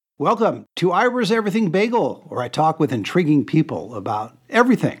Welcome to Ira's Everything Bagel, where I talk with intriguing people about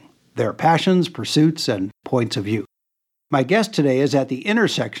everything, their passions, pursuits, and points of view. My guest today is at the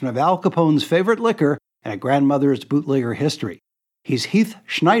intersection of Al Capone's favorite liquor and a grandmother's bootlegger history. He's Heath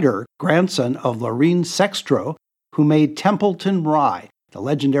Schneider, grandson of Lorene Sextro, who made Templeton Rye, the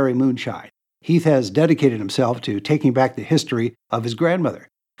legendary moonshine. Heath has dedicated himself to taking back the history of his grandmother.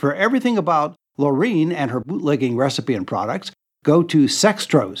 For everything about Lorene and her bootlegging recipe and products, go to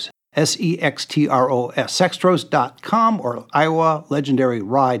Sextros, Sextros, Sextros.com or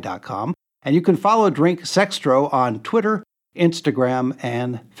IowaLegendaryRye.com. And you can follow Drink Sextro on Twitter, Instagram,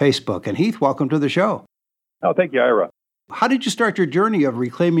 and Facebook. And Heath, welcome to the show. Oh, thank you, Ira. How did you start your journey of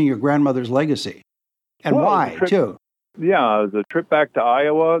reclaiming your grandmother's legacy? And why, too? Yeah, it was a trip back to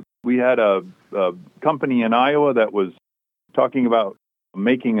Iowa. We had a company in Iowa that was talking about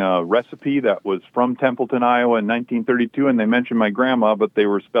making a recipe that was from Templeton, Iowa in 1932, and they mentioned my grandma, but they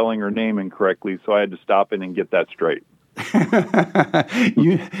were spelling her name incorrectly, so I had to stop in and get that straight.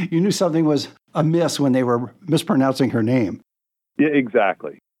 You knew something was amiss when they were mispronouncing her name. Yeah,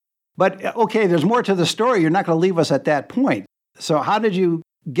 exactly. But, okay, there's more to the story. You're not going to leave us at that point. So how did you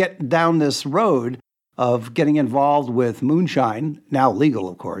get down this road of getting involved with moonshine, now legal,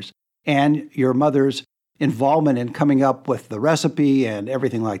 of course, and your mother's involvement in coming up with the recipe and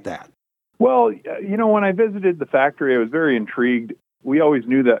everything like that? Well, when I visited the factory, I was very intrigued. We always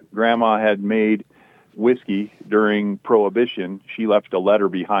knew that Grandma had made whiskey during Prohibition. She left a letter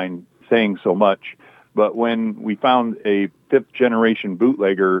behind saying so much. But when we found a fifth-generation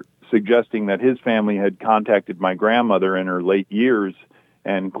bootlegger suggesting that his family had contacted my grandmother in her late years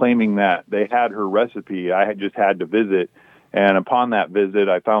and claiming that they had her recipe, I just had to visit. And upon that visit,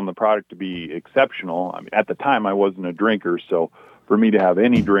 I found the product to be exceptional. I mean, at the time, I wasn't a drinker, so for me to have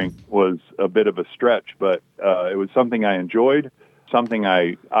any drink was a bit of a stretch. But it was something I enjoyed, something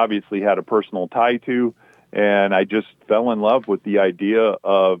I obviously had a personal tie to, and I just fell in love with the idea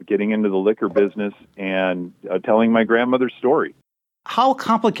of getting into the liquor business and telling my grandmother's story. How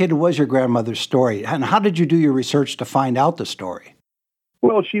complicated was your grandmother's story, and how did you do your research to find out the story?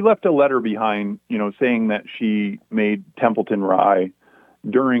 Well, she left a letter behind, saying that she made Templeton Rye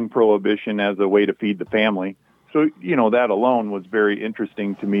during Prohibition as a way to feed the family. So, that alone was very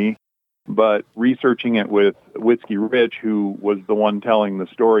interesting to me. But researching it with Whiskey Rich, who was the one telling the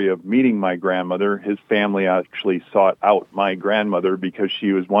story of meeting my grandmother, his family actually sought out my grandmother because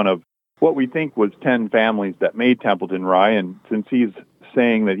she was one of what we think was 10 families that made Templeton Rye. And since he's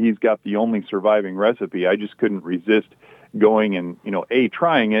saying that he's got the only surviving recipe, I just couldn't resist going and, A,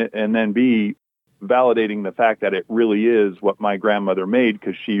 trying it, and then B, validating the fact that it really is what my grandmother made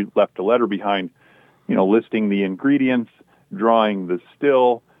because she left a letter behind, listing the ingredients, drawing the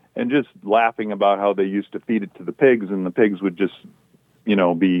still, and just laughing about how they used to feed it to the pigs, and the pigs would just,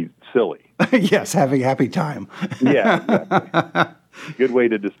 be silly. Yes, having a happy time. Yeah, exactly. Good way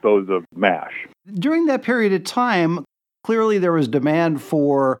to dispose of mash. During that period of time, clearly there was demand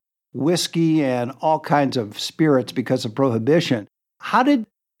for whiskey and all kinds of spirits because of Prohibition. How did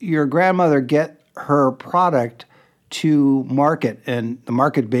your grandmother get her product to market, and the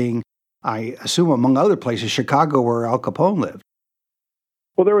market being, I assume, among other places, Chicago, where Al Capone lived?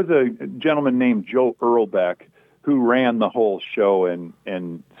 Well, there was a gentleman named Joe Earlbeck who ran the whole show and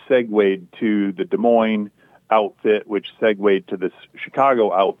segued to the Des Moines outfit, which segued to this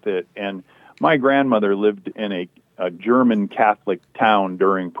Chicago outfit. And my grandmother lived in a German Catholic town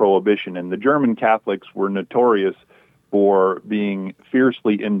during Prohibition, and the German Catholics were notorious for being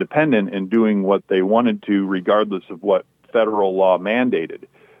fiercely independent and doing what they wanted to, regardless of what federal law mandated.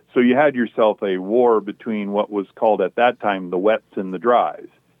 So you had yourself a war between what was called at that time the wets and the dries.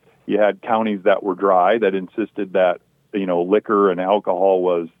 You had counties that were dry that insisted that, liquor and alcohol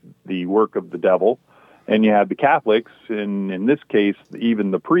was the work of the devil. And you had the Catholics, and in this case, even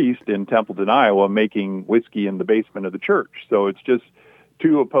the priest in Templeton, Iowa, making whiskey in the basement of the church. So it's just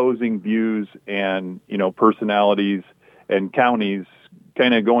two opposing views and, personalities and counties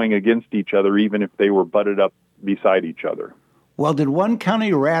kind of going against each other, even if they were butted up beside each other. Well, did one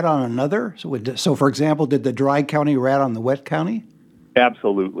county rat on another? So, for example, did the dry county rat on the wet county?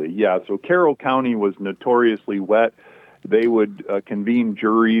 Absolutely, yeah. So Carroll County was notoriously wet. They would convene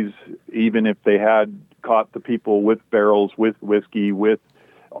juries, even if they had caught the people with barrels, with whiskey, with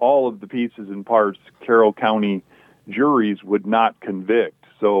all of the pieces and parts. Carroll County juries would not convict.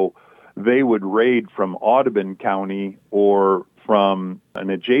 So they would raid from Audubon County or from an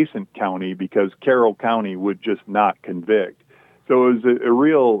adjacent county because Carroll County would just not convict. So it was a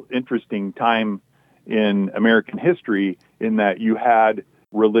real interesting time in American history in that you had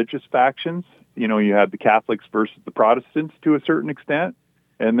religious factions. You had the Catholics versus the Protestants to a certain extent,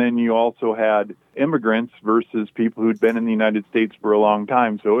 And then you also had immigrants versus people who'd been in the United States for a long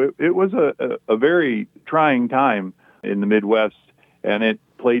time. So it was a very trying time in the Midwest, and it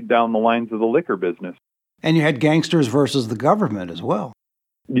played down the lines of the liquor business. And you had gangsters versus the government as well.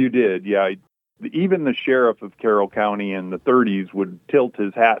 You did, yeah. Even the sheriff of Carroll County in the 30s would tilt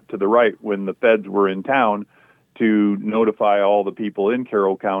his hat to the right when the feds were in town to notify all the people in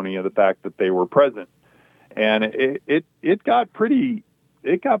Carroll County of the fact that they were present. And it got pretty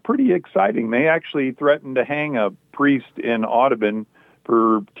exciting. They actually threatened to hang a priest in Audubon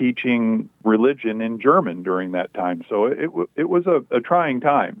for teaching religion in German during that time. So it was a trying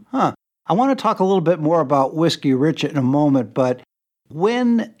time. Huh. I want to talk a little bit more about Whiskey Rich in a moment, but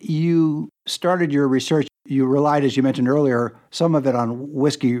when you started your research, you relied, as you mentioned earlier, some of it on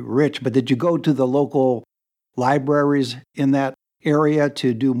Whiskey Rich, but did you go to the local libraries in that area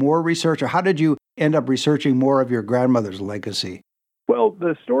to do more research, or how did you end up researching more of your grandmother's legacy? Well,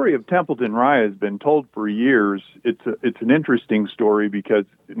 the story of Templeton Rye has been told for years. It's an interesting story because,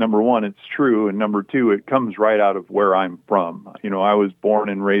 number one, it's true, and number two, it comes right out of where I'm from. You know, I was born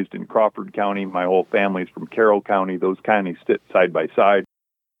and raised in Crawford County. My whole family's from Carroll County. Those counties sit side by side.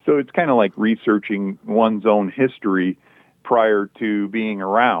 So it's kind of like researching one's own history prior to being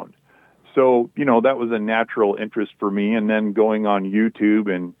around. So, you know, that was a natural interest for me. And then going on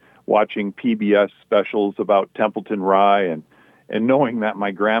YouTube and watching PBS specials about Templeton Rye and knowing that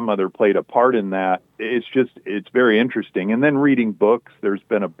my grandmother played a part in that, it's very interesting. And then reading books, there's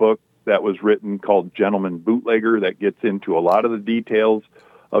been a book that was written called Gentleman Bootlegger that gets into a lot of the details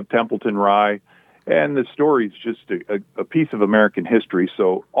of Templeton Rye. And the story's just a piece of American history.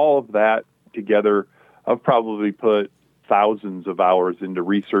 So all of that together, I've probably put thousands of hours into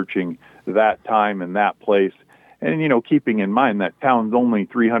researching that time and that place. And, you know, keeping in mind that town's only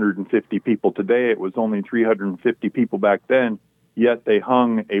 350 people today. It was only 350 people back then, yet they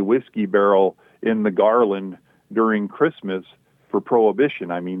hung a whiskey barrel in the Garland during Christmas for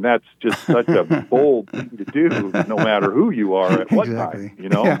Prohibition. I mean, that's just such a bold thing to do, no matter who you are at what time, you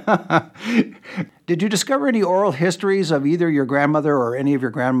know? Yeah. Did you discover any oral histories of either your grandmother or any of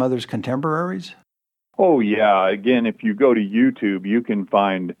your grandmother's contemporaries? Oh, yeah. Again, if you go to YouTube, you can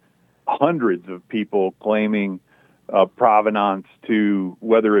find hundreds of people claiming provenance to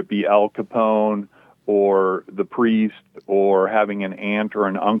whether it be Al Capone or the priest or having an aunt or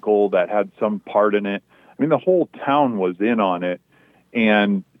an uncle that had some part in it. I mean, the whole town was in on it,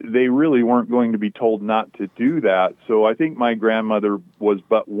 and they really weren't going to be told not to do that. So I think my grandmother was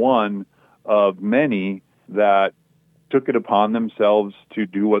but one of many that took it upon themselves to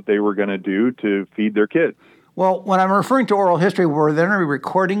do what they were going to do to feed their kids. Well, when I'm referring to oral history, were there any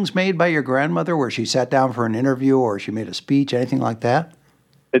recordings made by your grandmother where she sat down for an interview or she made a speech, anything like that?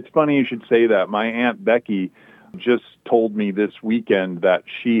 It's funny you should say that. My Aunt Becky just told me this weekend that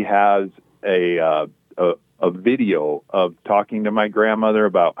she has a video of talking to my grandmother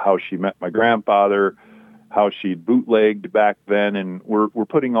about how she met my grandfather, how she bootlegged back then, and we're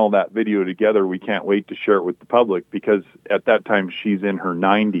putting all that video together. We can't wait to share it with the public because at that time she's in her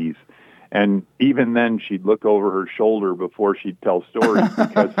 90s. And even then, she'd look over her shoulder before she'd tell stories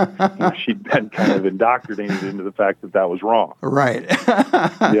because she'd been kind of indoctrinated into the fact that was wrong. Right.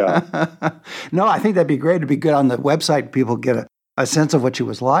 Yeah. No, I think that'd be great. It'd be good on the website. People get a sense of what she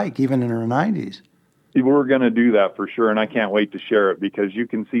was like, even in her 90s. We're going to do that for sure, and I can't wait to share it because you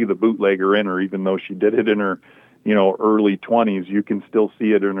can see the bootlegger in her, even though she did it in her, early 20s. You can still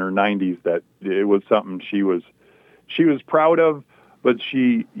see it in her 90s that it was something she was proud of. But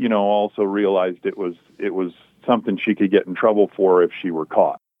she, also realized it was something she could get in trouble for if she were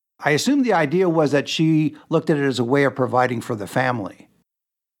caught. I assume the idea was that she looked at it as a way of providing for the family.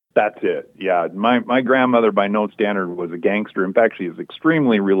 That's it. Yeah. My grandmother, by no standard, was a gangster. In fact, she was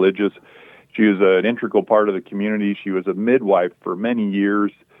extremely religious. She was an integral part of the community. She was a midwife for many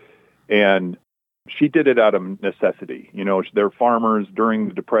years, and she did it out of necessity. They're farmers. During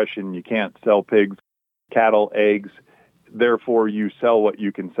the Depression, you can't sell pigs, cattle, eggs. Therefore, you sell what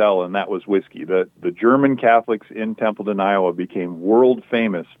you can sell, and that was whiskey. The German Catholics in Templeton, Iowa became world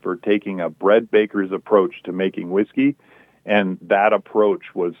famous for taking a bread baker's approach to making whiskey, and that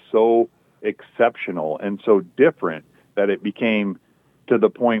approach was so exceptional and so different that it became to the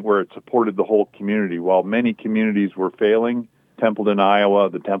point where it supported the whole community. While many communities were failing, Templeton, Iowa,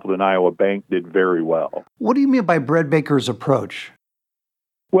 the Templeton, Iowa Bank did very well. What do you mean by bread baker's approach?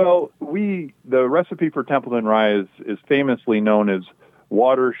 Well, the recipe for Templeton Rye is famously known as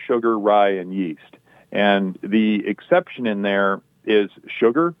water, sugar, rye, and yeast. And the exception in there is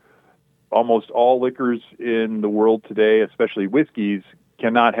sugar. Almost all liquors in the world today, especially whiskeys,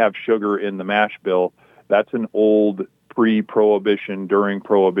 cannot have sugar in the mash bill. That's an old pre-Prohibition, during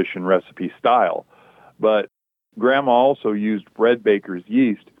Prohibition recipe style. But Grandma also used bread baker's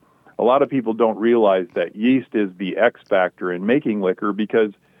yeast. A lot of people don't realize that yeast is the X factor in making liquor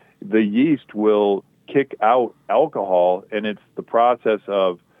because the yeast will kick out alcohol, and it's the process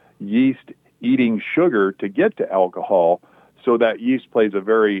of yeast eating sugar to get to alcohol. So that yeast plays a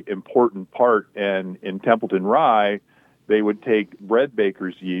very important part. And in Templeton Rye, they would take bread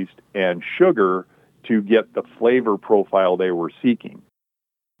baker's yeast and sugar to get the flavor profile they were seeking.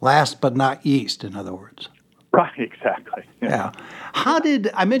 Last but not yeast, in other words. Right, exactly. Yeah.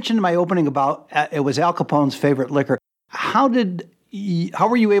 I mentioned in my opening about it was Al Capone's favorite liquor. How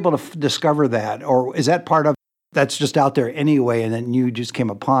were you able to discover that? Or is that part of that's just out there anyway and then you just came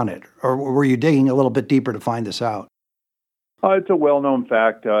upon it? Or were you digging a little bit deeper to find this out? It's a well-known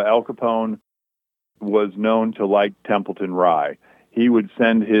fact. Al Capone was known to like Templeton Rye. He would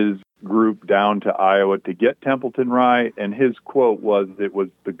send his group down to Iowa to get Templeton Rye, and his quote was, it was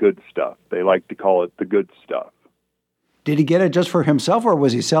the good stuff. They like to call it the good stuff. Did he get it just for himself, or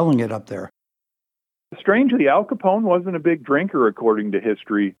was he selling it up there? Strangely, Al Capone wasn't a big drinker, according to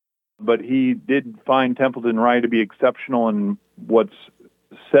history, but he did find Templeton Rye to be exceptional, and what's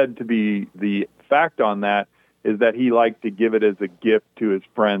said to be the fact on that is that he liked to give it as a gift to his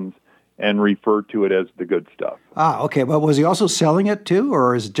friends and refer to it as the good stuff. Ah, okay. But was he also selling it too,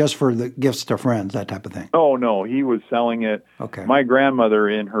 or is it just for the gifts to friends, that type of thing? Oh, no, he was selling it. Okay. My grandmother,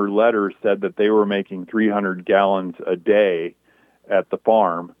 in her letter, said that they were making 300 gallons a day at the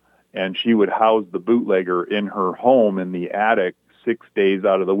farm, and she would house the bootlegger in her home in the attic 6 days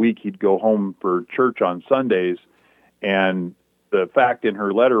out of the week. He'd go home for church on Sundays, and the fact in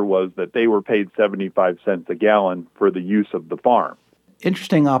her letter was that they were paid 75 cents a gallon for the use of the farm.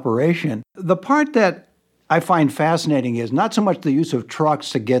 Interesting operation. The part that I find fascinating is not so much the use of trucks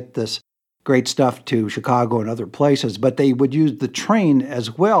to get this great stuff to Chicago and other places, but they would use the train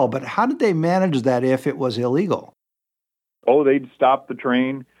as well. But how did they manage that if it was illegal? Oh, they'd stop the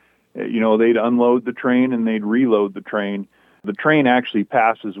train. They'd unload the train and they'd reload the train. The train actually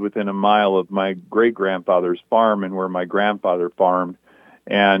passes within a mile of my great-grandfather's farm and where my grandfather farmed.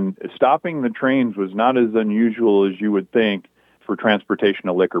 And stopping the trains was not as unusual as you would think for transportation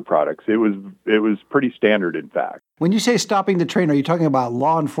of liquor products. It was pretty standard, in fact. When you say stopping the train, are you talking about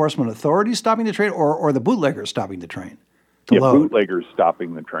law enforcement authorities stopping the train or the bootleggers stopping the train? Bootleggers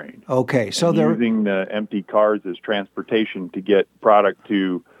stopping the train. Okay, so they're using the empty cars as transportation to get product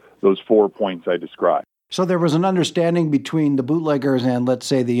to those 4 points I described. So there was an understanding between the bootleggers and, let's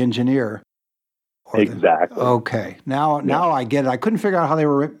say, the engineer. Exactly. Okay. Now I get it. I couldn't figure out how they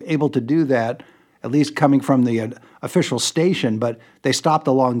were able to do that, at least coming from the official station, but they stopped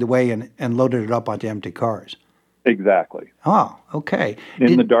along the way and loaded it up onto empty cars. Exactly. Oh, okay.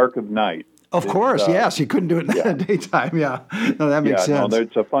 In the dark of night. Of course, yes. You couldn't do it in the daytime, yeah. No, that makes sense. No,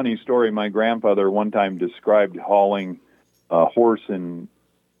 it's a funny story. My grandfather one time described hauling a horse and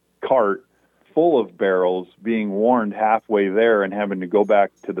cart full of barrels, being warned halfway there and having to go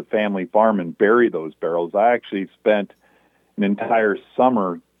back to the family farm and bury those barrels. I actually spent an entire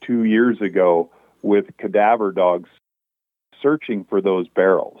summer 2 years ago with cadaver dogs searching for those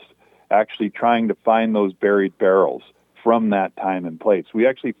barrels, actually trying to find those buried barrels from that time and place. We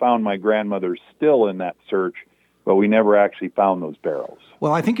actually found my grandmother still in that search, but we never actually found those barrels.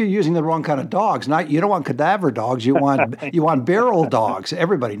 Well, I think you're using the wrong kind of dogs. You don't want cadaver dogs. You want barrel dogs.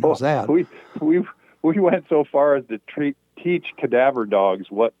 Everybody knows that. We went so far as to teach cadaver dogs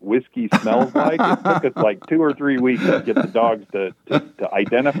what whiskey smells like. It took us like 2 or 3 weeks to get the dogs to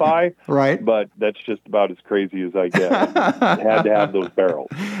identify. Right. But that's just about as crazy as I get. It had to have those barrels.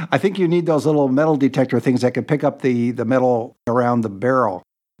 I think you need those little metal detector things that can pick up the metal around the barrel.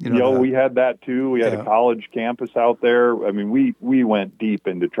 We had that too. We had a college campus out there. I mean, we went deep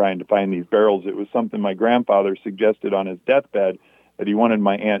into trying to find these barrels. It was something my grandfather suggested on his deathbed, that he wanted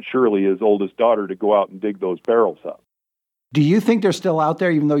my Aunt Shirley, his oldest daughter, to go out and dig those barrels up. Do you think they're still out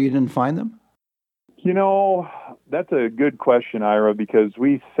there even though you didn't find them? That's a good question, Ira, because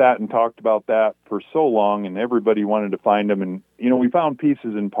we sat and talked about that for so long and everybody wanted to find them. And, we found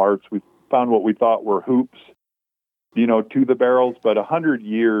pieces and parts. We found what we thought were hoops, to the barrels, but 100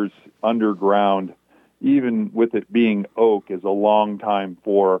 years underground, even with it being oak, is a long time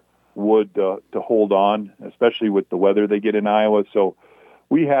for wood to hold on, especially with the weather they get in Iowa. So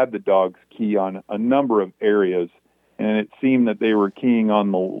we had the dogs key on a number of areas, and it seemed that they were keying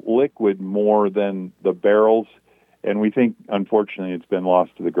on the liquid more than the barrels, and we think, unfortunately, it's been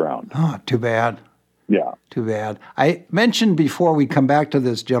lost to the ground. Oh, too bad. Yeah. Too bad. I mentioned before we come back to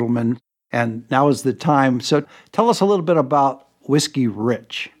this, gentleman, and now is the time. So tell us a little bit about Whiskey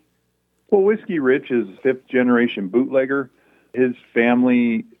Rich. Well, Whiskey Rich is fifth generation bootlegger. His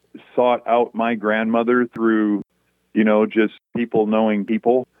family sought out my grandmother through, just people knowing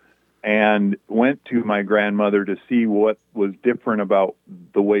people, and went to my grandmother to see what was different about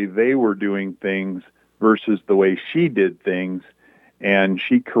the way they were doing things versus the way she did things. And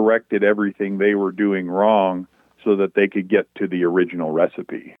she corrected everything they were doing wrong so that they could get to the original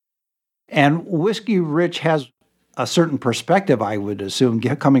recipe. And Whiskey Rich has a certain perspective, I would assume,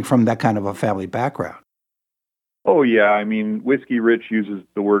 coming from that kind of a family background. Oh, yeah. I mean, Whiskey Rich uses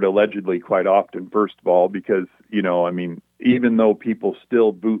the word allegedly quite often, first of all, because, even though people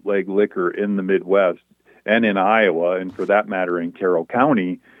still bootleg liquor in the Midwest and in Iowa, and for that matter in Carroll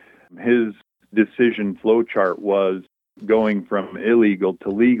County, his decision flowchart was going from illegal to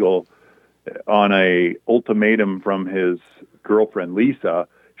legal on a ultimatum from his girlfriend, Lisa.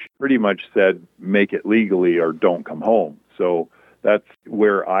 She pretty much said, make it legally or don't come home. So that's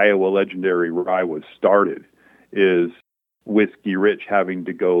where Iowa Legendary Rye was started, is Whiskey Rich having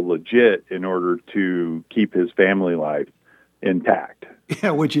to go legit in order to keep his family life intact.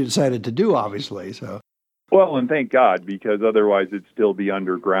 Yeah, which you decided to do, obviously. So, well, and thank God, because otherwise it'd still be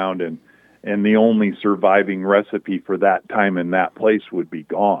underground, and the only surviving recipe for that time and that place would be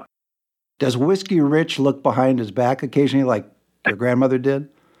gone. Does Whiskey Rich look behind his back occasionally like your grandmother did?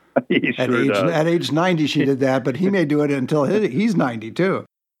 He sure does. At age 90, she did that, but he may do it until he's 90, too.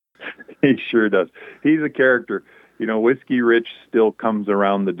 He sure does. He's a character. Whiskey Rich still comes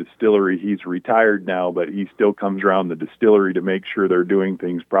around the distillery. He's retired now, but he still comes around the distillery to make sure they're doing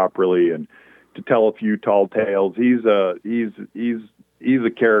things properly and to tell a few tall tales. He's a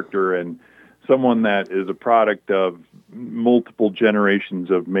character and someone that is a product of multiple generations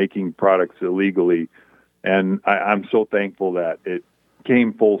of making products illegally. And I'm so thankful that it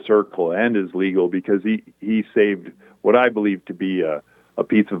came full circle and is legal, because he saved what I believe to be a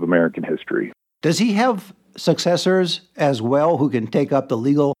piece of American history. Does he have successors as well who can take up the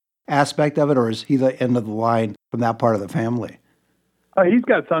legal aspect of it, or is he the end of the line from that part of the family? He's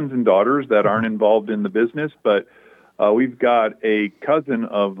got sons and daughters that aren't involved in the business, but we've got a cousin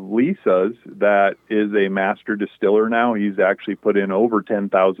of Lisa's that is a master distiller now. He's actually put in over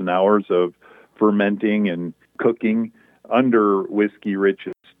 10,000 hours of fermenting and cooking under Whiskey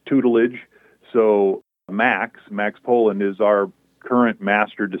Rich's tutelage. So Max Poland is our current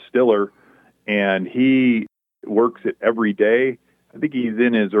master distiller, and he works it every day. I think he's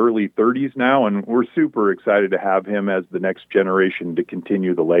in his early 30s now, and we're super excited to have him as the next generation to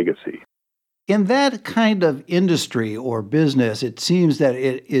continue the legacy. In that kind of industry or business, it seems that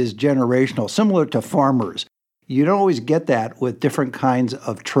it is generational, similar to farmers. You don't always get that with different kinds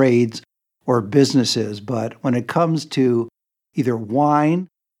of trades or businesses, but when it comes to either wine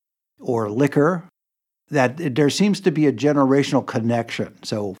or liquor, that there seems to be a generational connection.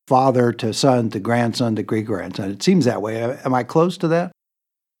 So father to son to grandson to great-grandson. It seems that way. Am I close to that?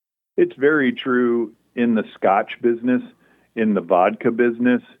 It's very true in the Scotch business, in the vodka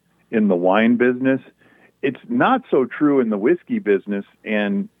business, in the wine business. It's not so true in the whiskey business,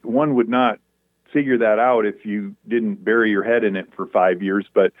 and one would not figure that out if you didn't bury your head in it for 5 years.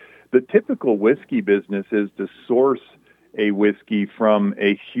 But the typical whiskey business is to source a whiskey from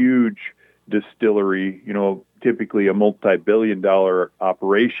a huge distillery, typically a multi-billion-dollar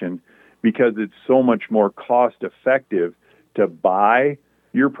operation, because it's so much more cost-effective to buy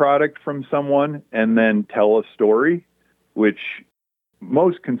your product from someone and then tell a story, which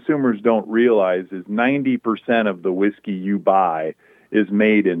most consumers don't realize is 90% of the whiskey you buy is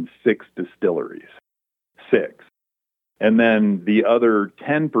made in 6 distilleries. 6. And then the other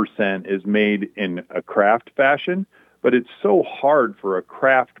 10% is made in a craft fashion, but it's so hard for a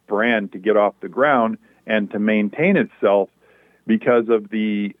craft brand to get off the ground and to maintain itself because of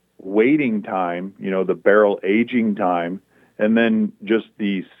the waiting time, the barrel aging time, and then just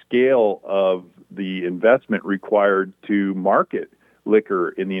the scale of the investment required to market liquor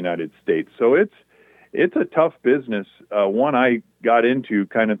in the United States. So it's a tough business. One I got into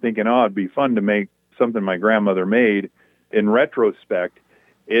kind of thinking, it'd be fun to make something my grandmother made. In retrospect,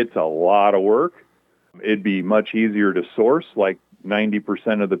 it's a lot of work. It'd be much easier to source, like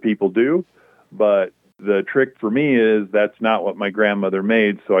 90% of the people do. But the trick for me is that's not what my grandmother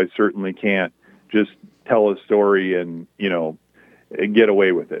made, so I certainly can't just tell a story and, get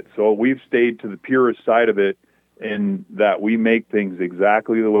away with it. So we've stayed to the purest side of it in that we make things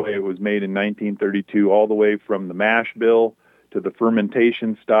exactly the way it was made in 1932, all the way from the mash bill to the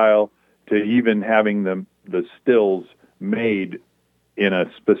fermentation style to even having the stills made in a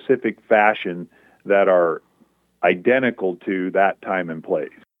specific fashion that are identical to that time and place.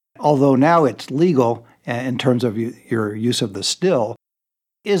 Although now it's legal in terms of your use of the still,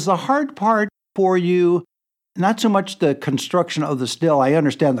 Is the hard part for you not so much the construction of the still? I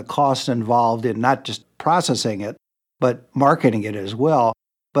understand the costs involved in not just processing it, but marketing it as well.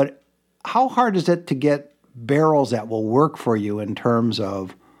 But how hard is it to get barrels that will work for you in terms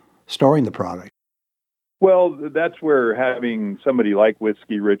of storing the product? Well, that's where having somebody like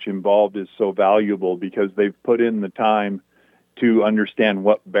Whiskey Rich involved is so valuable, because they've put in the time to understand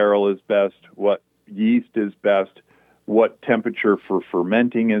what barrel is best, what yeast is best, what temperature for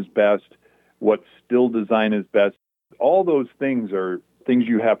fermenting is best, what still design is best. All those things are things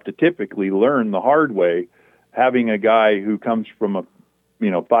you have to typically learn the hard way. Having a guy who comes from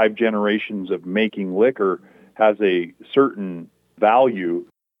 5 generations of making liquor has a certain value.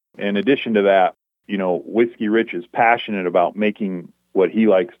 In addition to that, Whiskey Rich is passionate about making what he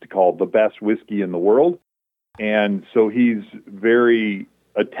likes to call the best whiskey in the world. And so he's very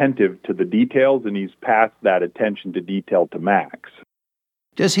attentive to the details, and he's passed that attention to detail to Max.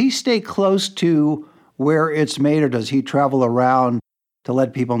 Does he stay close to where it's made, or does he travel around to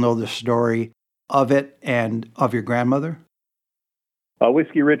let people know the story of it and of your grandmother?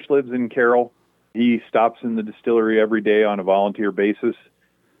 Whiskey Rich lives in Carroll. He stops in the distillery every day on a volunteer basis,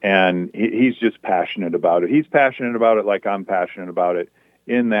 and he's just passionate about it. He's passionate about it like I'm passionate about it,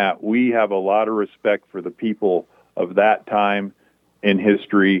 in that we have a lot of respect for the people of that time in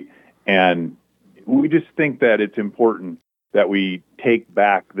history, and we just think that it's important that we take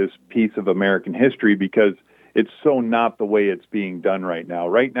back this piece of American history, because it's so not the way it's being done right now.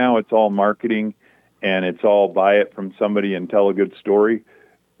 Right now, it's all marketing, and it's all buy it from somebody and tell a good story.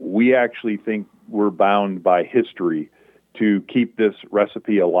 We actually think we're bound by history to keep this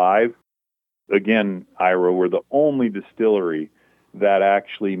recipe alive. Again, Ira, we're the only distillery that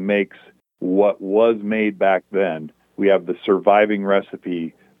actually makes what was made back then. We have the surviving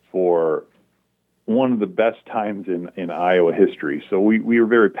recipe for one of the best times in Iowa history. So we are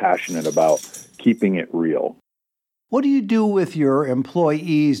very passionate about keeping it real. What do you do with your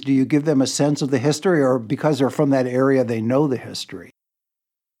employees? Do you give them a sense of the history, or because they're from that area, they know the history?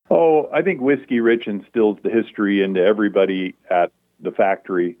 Oh, I think Whiskey Rich instills the history into everybody at the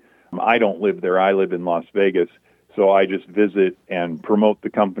factory. I don't live there. I live in Las Vegas. So I just visit and promote the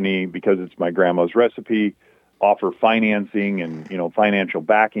company because it's my grandma's recipe, offer financing and, financial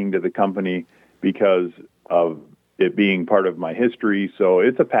backing to the company because of it being part of my history. So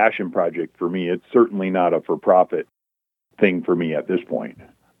it's a passion project for me. It's certainly not a for-profit thing for me at this point.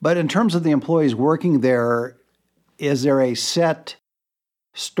 But in terms of the employees working there, is there a set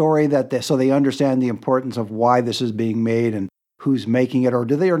story so they understand the importance of why this is being made and who's making it, or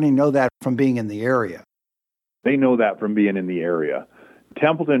do they already know that from being in the area? They know that from being in the area.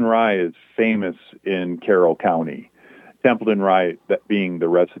 Templeton Rye is famous in Carroll County. Templeton Rye, that being the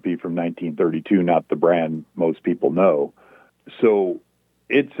recipe from 1932, not the brand most people know. So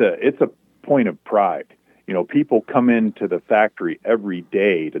it's a point of pride. People come into the factory every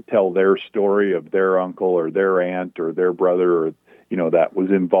day to tell their story of their uncle or their aunt or their brother or that was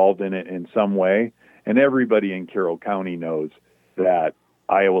involved in it in some way. And everybody in Carroll County knows that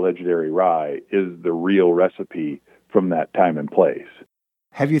Iowa Legendary Rye is the real recipe from that time and place.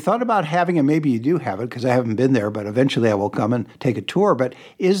 Have you thought about having, and maybe you do have it because I haven't been there, but eventually I will come and take a tour, but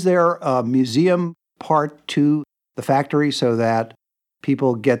is there a museum part to the factory so that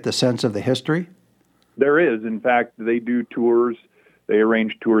people get the sense of the history? There is. In fact, they do tours. They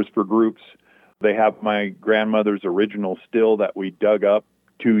arrange tours for groups. They have my grandmother's original still that we dug up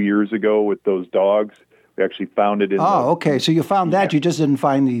 2 years ago with those dogs. We actually found it in okay. So you found that. You just didn't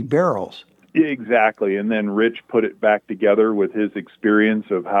find the barrels. Exactly. And then Rich put it back together with his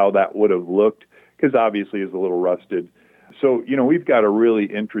experience of how that would have looked, because obviously it's a little rusted. So, we've got a really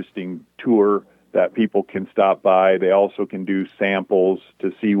interesting tour that people can stop by. They also can do samples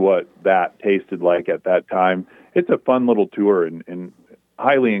to see what that tasted like at that time. It's a fun little tour and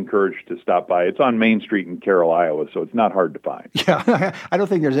highly encouraged to stop by. It's on Main Street in Carroll, Iowa, so it's not hard to find. Yeah, I don't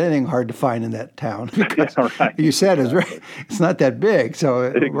think there's anything hard to find in that town. Yeah, right. You said it's not that big, so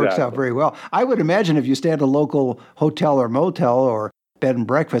it works out very well. I would imagine if you stay at a local hotel or motel or bed and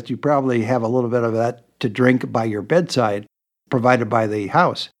breakfast, you probably have a little bit of that to drink by your bedside, provided by the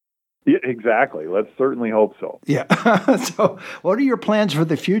house. Yeah, exactly. Let's certainly hope so. Yeah. So what are your plans for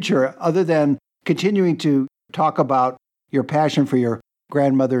the future other than continuing to talk about your passion for your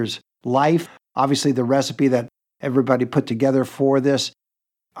grandmother's life, obviously the recipe that everybody put together for this?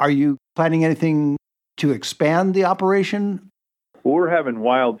 Are you planning anything to expand the operation? Well, we're having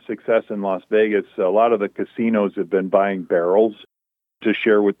wild success in Las Vegas. A lot of the casinos have been buying barrels to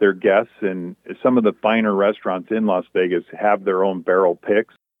share with their guests, and some of the finer restaurants in Las Vegas have their own barrel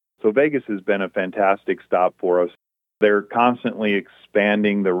picks. So Vegas has been a fantastic stop for us. They're constantly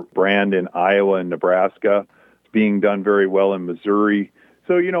expanding the brand in Iowa and Nebraska. It's being done very well in Missouri.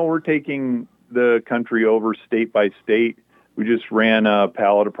 So, we're taking the country over state by state. We just ran a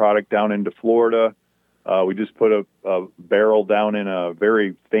pallet of product down into Florida. We just put a barrel down in a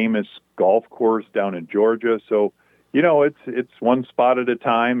very famous golf course down in Georgia. So, it's one spot at a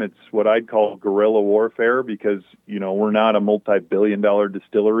time. It's what I'd call guerrilla warfare because, we're not a multi-billion-dollar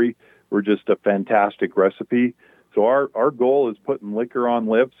distillery. We're just a fantastic recipe. So our goal is putting liquor on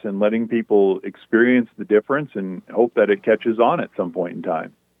lips and letting people experience the difference and hope that it catches on at some point in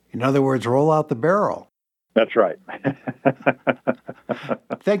time. In other words, roll out the barrel. That's right.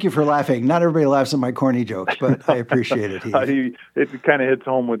 Thank you for laughing. Not everybody laughs at my corny jokes, but I appreciate it, Heath. It kind of hits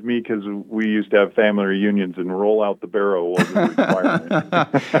home with me because we used to have family reunions and roll out the barrel was a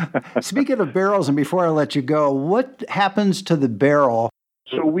requirement. Speaking of barrels, and before I let you go, what happens to the barrel?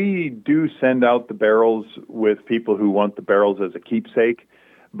 So we do send out the barrels with people who want the barrels as a keepsake,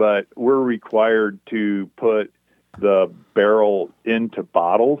 but we're required to put the barrel into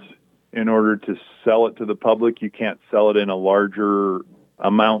bottles in order to sell it to the public. You can't sell it in a larger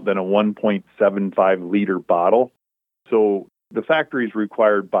amount than a 1.75 liter bottle. So the factory is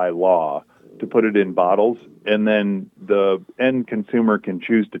required by law to put it in bottles, and then the end consumer can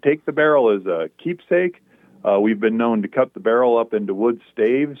choose to take the barrel as a keepsake. We've been known to cut the barrel up into wood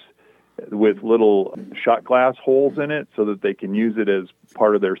staves with little shot glass holes in it so that they can use it as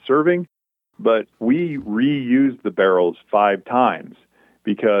part of their serving. But we reuse the barrels 5 times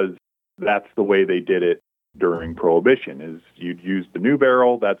because that's the way they did it during Prohibition, is you'd use the new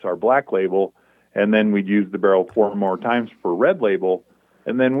barrel, that's our black label, and then we'd use the barrel 4 more times for red label.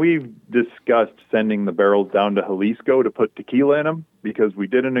 And then we've discussed sending the barrels down to Jalisco to put tequila in them because we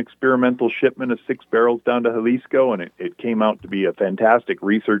did an experimental shipment of 6 barrels down to Jalisco, and it came out to be a fantastic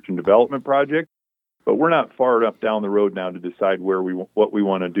research and development project. But we're not far enough down the road now to decide what we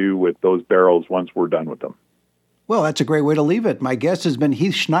want to do with those barrels once we're done with them. Well, that's a great way to leave it. My guest has been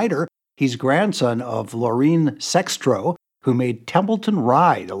Heath Schneider. He's grandson of Laureen Sextro, who made Templeton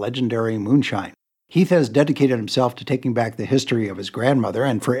Rye, the legendary moonshine. Heath has dedicated himself to taking back the history of his grandmother,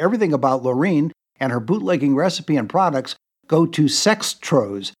 and for everything about Laureen and her bootlegging recipe and products, go to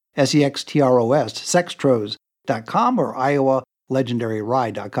Sextros, Sextros, Sextros.com or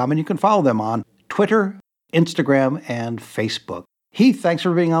IowaLegendaryRye.com, and you can follow them on Twitter, Instagram, and Facebook. Heath, thanks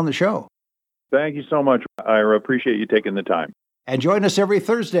for being on the show. Thank you so much. I appreciate you taking the time. And join us every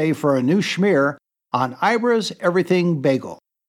Thursday for a new schmear on Ibra's Everything Bagel.